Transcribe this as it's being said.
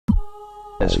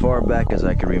As far back as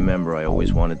I can remember, I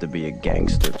always wanted to be a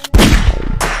gangster.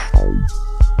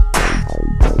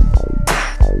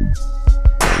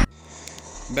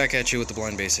 Back at you with the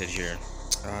blind bass head here.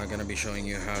 I'm going to be showing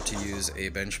you how to use a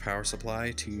bench power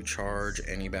supply to charge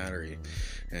any battery.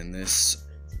 In this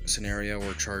scenario,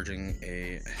 we're charging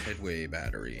a Headway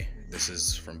battery. This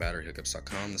is from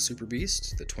batteryhookups.com, the Super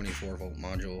Beast, the 24 volt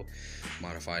module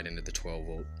modified into the 12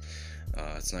 volt.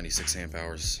 It's 96 amp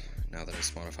hours now that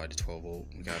it's modified to 12 volt.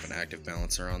 We have an active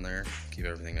balancer on there, keep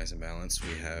everything nice and balanced.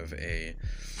 We have a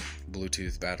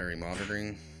Bluetooth battery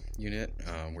monitoring unit,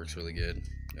 works really good.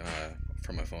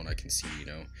 From my phone I can see,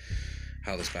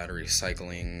 how this battery is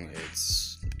cycling,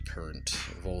 its current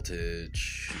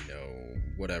voltage,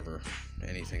 whatever,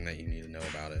 anything that you need to know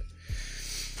about it.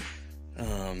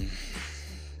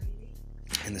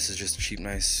 And this is just a cheap,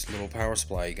 nice little power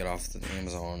supply you get off the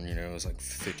Amazon. It's like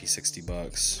 50-60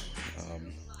 bucks.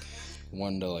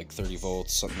 1 to like 30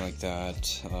 volts, something like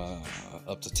that,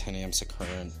 up to 10 amps of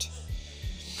current.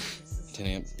 10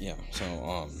 amp, yeah.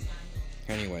 So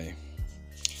anyway,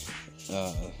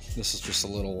 this is just a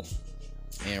little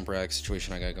amp rack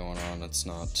situation I got going on. It's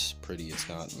not pretty, it's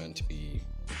not meant to be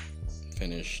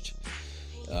finished.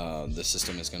 The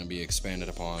system is going to be expanded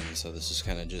upon, so this is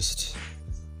kind of just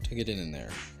to get in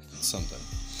there. It's something.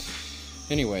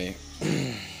 Anyway,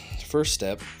 first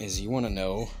step is you want to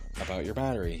know about your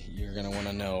battery. You're going to want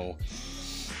to know,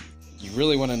 you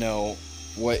really want to know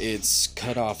what its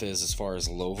cutoff is as far as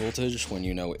low voltage, when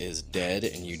is dead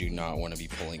and you do not want to be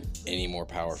pulling any more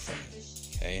power from it.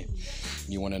 Okay,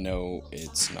 you want to know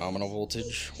its nominal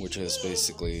voltage, which is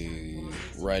basically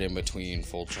right in between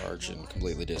full charge and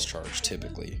completely discharged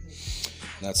typically.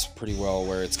 That's pretty well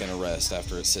where it's going to rest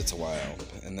after it sits a while.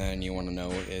 And then you want to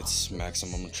know its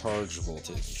maximum charge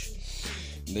voltage.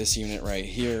 This unit right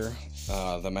here,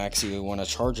 the max you want to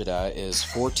charge it at is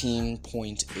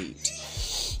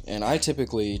 14.8. And I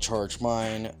typically charge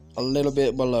mine a little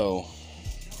bit below.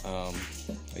 I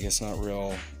guess not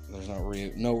real. There's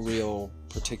no real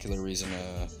particular reason.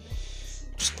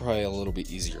 Just probably a little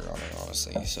bit easier on it,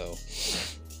 honestly. So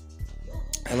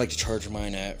I like to charge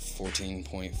mine at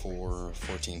 14.4,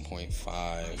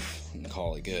 14.5, and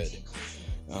call it good.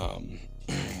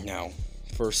 Now,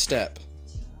 first step.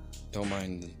 Don't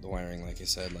mind the wiring, like I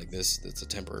said, like this. It's a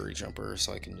temporary jumper,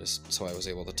 so I was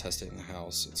able to test it in the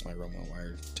house. It's my Romo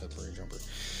wired temporary jumper.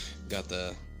 Got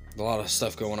a lot of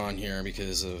stuff going on here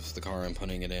because of the car I'm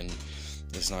putting it in.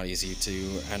 It's not easy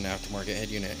to add an aftermarket head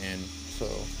unit in, so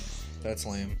that's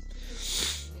lame.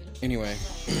 Anyway,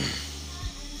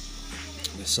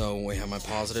 so we have my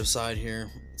positive side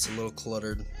here. It's a little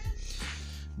cluttered,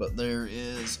 but there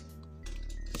is,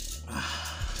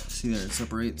 see there, it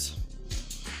separates.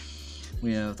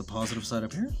 We have the positive side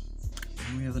up here,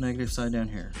 and we have the negative side down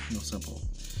here. Real simple.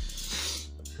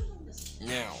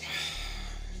 Now,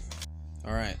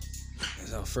 alright,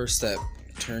 so first step,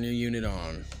 turn your unit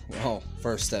on. Well,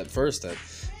 first step,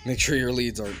 make sure your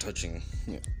leads aren't touching.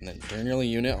 And then turn your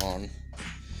unit on.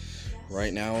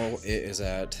 Right now, it is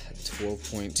at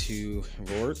 12.2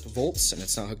 volts, and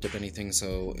it's not hooked up anything,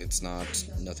 so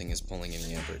nothing is pulling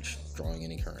any amperage, drawing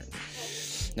any current.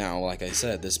 Now, like I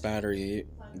said, this battery,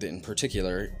 in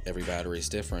particular, every battery is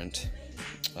different.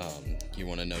 You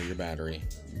want to know your battery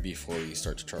before you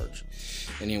start to charge.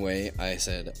 Anyway, I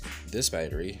said this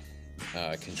battery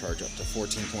can charge up to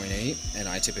 14.8, and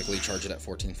I typically charge it at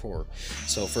 14.4.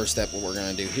 So first step, what we're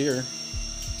going to do here,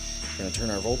 we're going to turn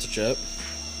our voltage up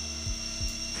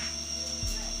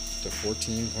to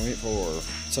 14.4,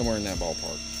 somewhere in that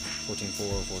ballpark.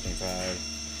 14.4,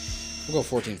 14.5. We'll go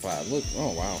 14.5. Look,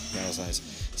 oh wow, that was nice.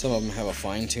 Some of them have a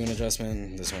fine-tune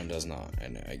adjustment. This one does not,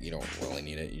 and you don't really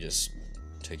need it. You just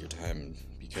take your time and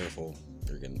be careful.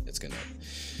 It's gonna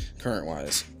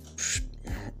current-wise.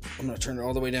 I'm gonna turn it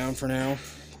all the way down for now.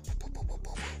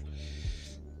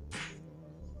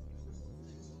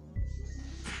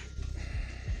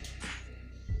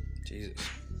 Jesus.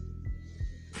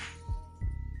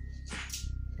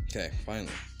 Okay,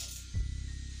 finally.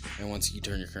 And once you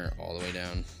turn your current all the way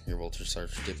down, your voltage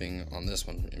starts dipping on this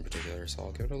one in particular. So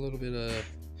I'll give it a little bit of,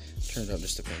 turn it up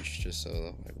just a pinch, just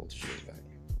so my voltage goes back.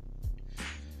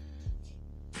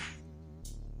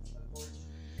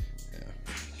 Yeah,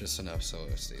 just enough so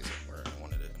it stays where I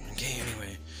wanted it. Okay,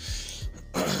 anyway.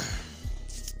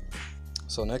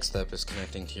 So next step is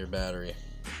connecting to your battery.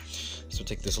 So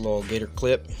take this little gator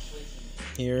clip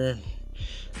here.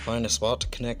 Find a spot to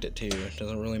connect it to. It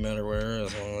doesn't really matter where,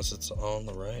 as long as it's on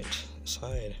the right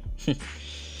side.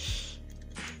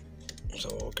 So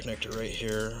we'll connect it right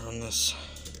here on this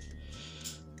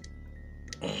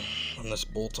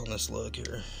bolt on this lug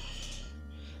here.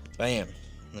 Bam.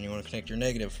 And then you want to connect your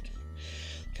negative.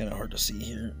 Kind of hard to see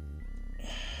here.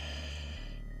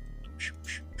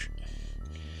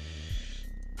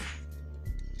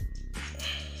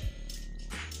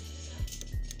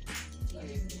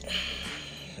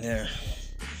 There.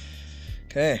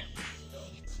 Okay.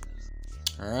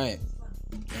 Alright.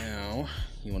 Now,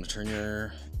 you want to turn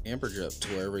your amperage up to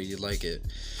wherever you'd like it.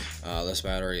 This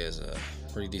battery has a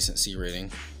pretty decent C rating.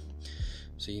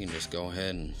 So you can just go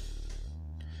ahead and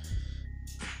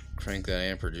crank that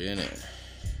amperage in it.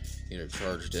 Get it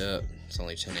charged up. It's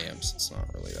only 10 amps. It's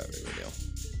not really that big of a deal.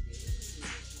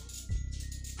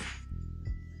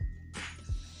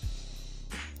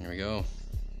 There we go.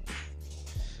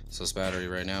 So this battery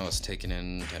right now is taking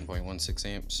in 10.16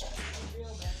 amps.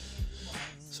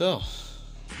 So,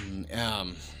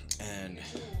 and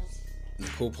the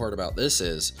cool part about this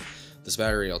is this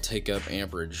battery will take up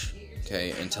amperage,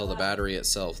 okay, until the battery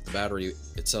itself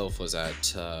was at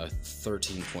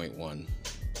 13.1,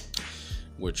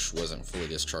 which wasn't fully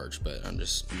discharged, but I'm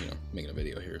just, making a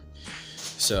video here.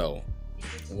 So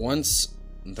once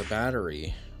the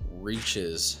battery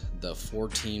reaches the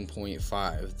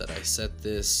 14.5 that I set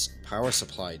this power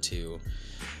supply to,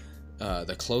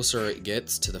 the closer it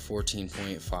gets to the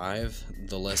 14.5,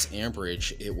 the less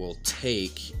amperage it will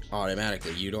take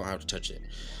automatically. You don't have to touch it.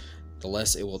 The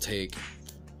less it will take,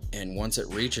 and once it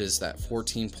reaches that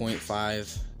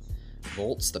 14.5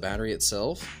 volts, the battery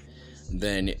itself,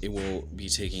 then it will be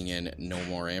taking in no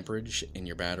more amperage, and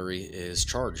your battery is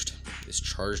charged. It's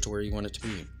charged to where you want it to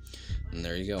be. And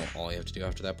there you go. All you have to do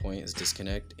after that point is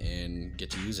disconnect and get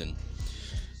to using.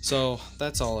 So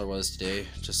that's all there was today.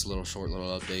 Just a little short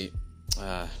little update.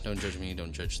 Don't judge me,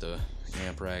 don't judge the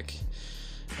amp rack.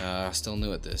 Still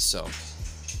new at this, so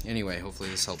anyway, hopefully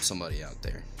this helps somebody out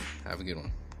there. Have a good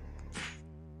one.